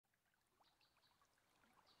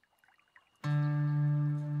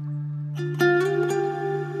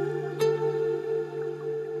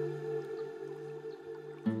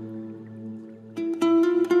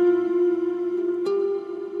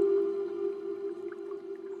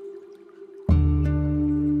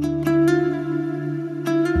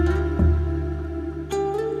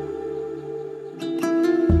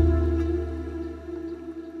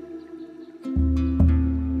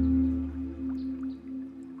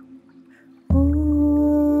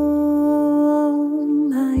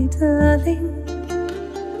darling.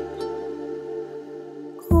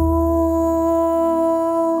 Oh,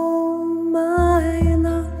 my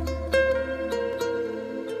love,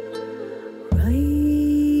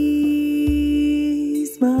 rise,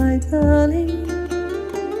 my darling.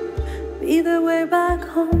 Be the way back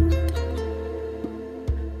home.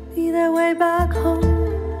 Be the way back home.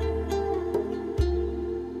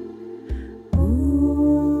 Oh,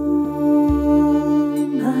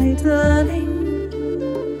 my darling.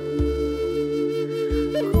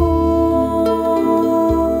 Oh,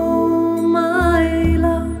 my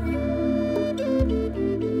love.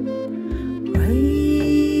 Rise,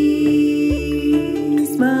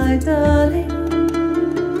 my darling.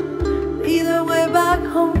 Be the way back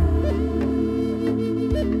home.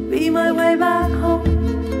 Be my way back home.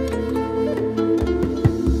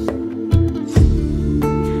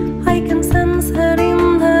 I can sense her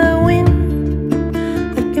in the wind.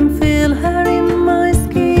 I can feel her in my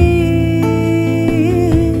skin.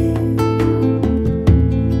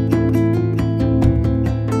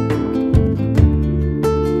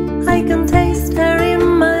 I can taste her in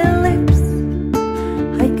my lips.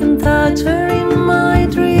 I can touch her in my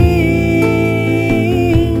dreams.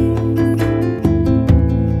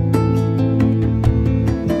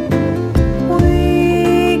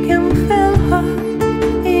 We can feel her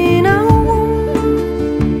in our womb,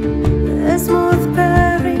 the smooth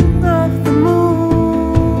pairing of the moon.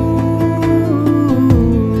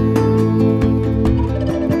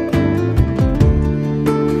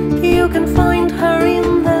 You can find her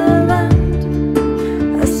in the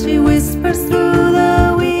land as she whispers through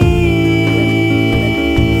the wind.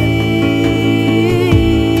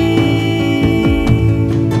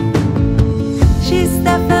 She's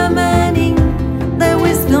the feminine, the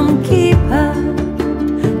wisdom keeper,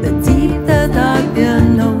 the deep, the dark, the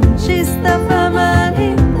unknown. She's the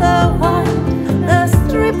feminine, the wild, the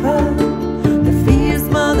stripper, the fierce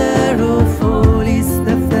mother of all. Is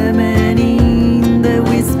the feminine, the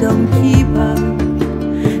wisdom keeper,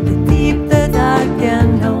 the deep, the dark, the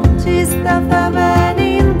unknown. She's the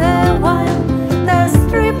feminine, the wild, the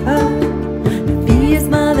stripper, the fierce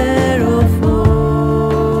mother of all.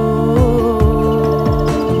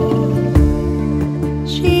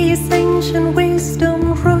 She is ancient wisdom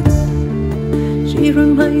roots. She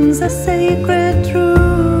reminds us sacred truths.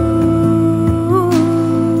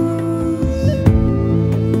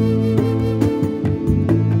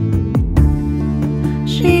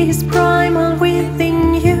 She is primal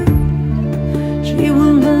within you. She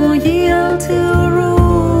will not yield to rules.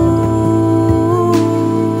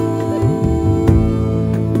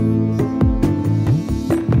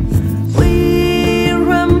 We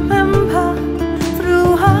remember through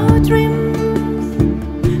our dreams.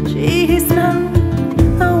 She is now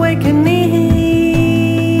awakening.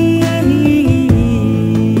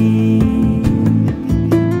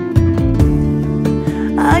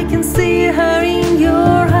 I can see her in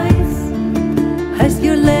your eyes as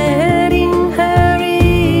you're letting her in.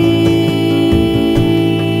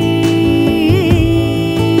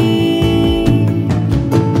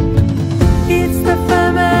 It's the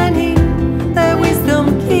feminine, the wisdom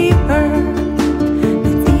keeper,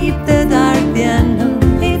 the deep, the dark, the unknown.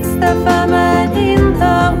 It's the feminine,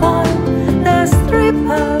 the one, the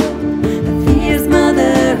stripper, the fierce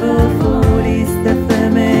mother of all. It's the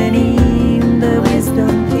feminine, the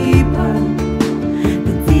wisdom keeper,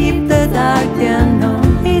 the deep, the dark, the unknown.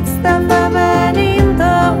 It's the feminine,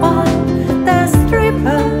 the one, the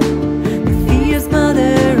stripper, the fierce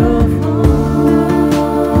mother of all.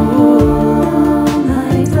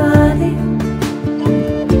 My darling.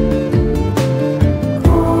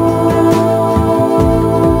 Oh,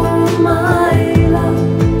 my love.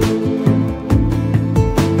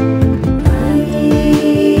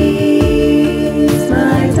 Rise,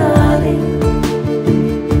 my darling.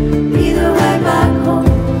 Be the way back home.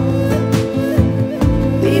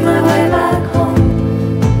 Be my way back home.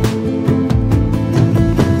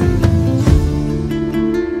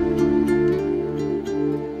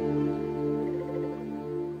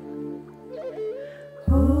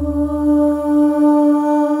 Oh,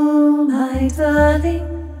 my darling.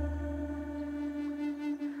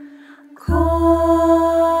 Oh,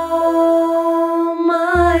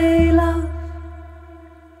 my love.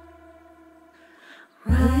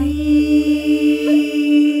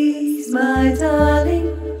 Rise, my darling.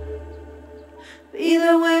 Be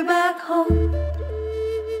the way back home.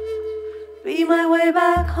 Be my way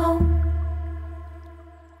back home.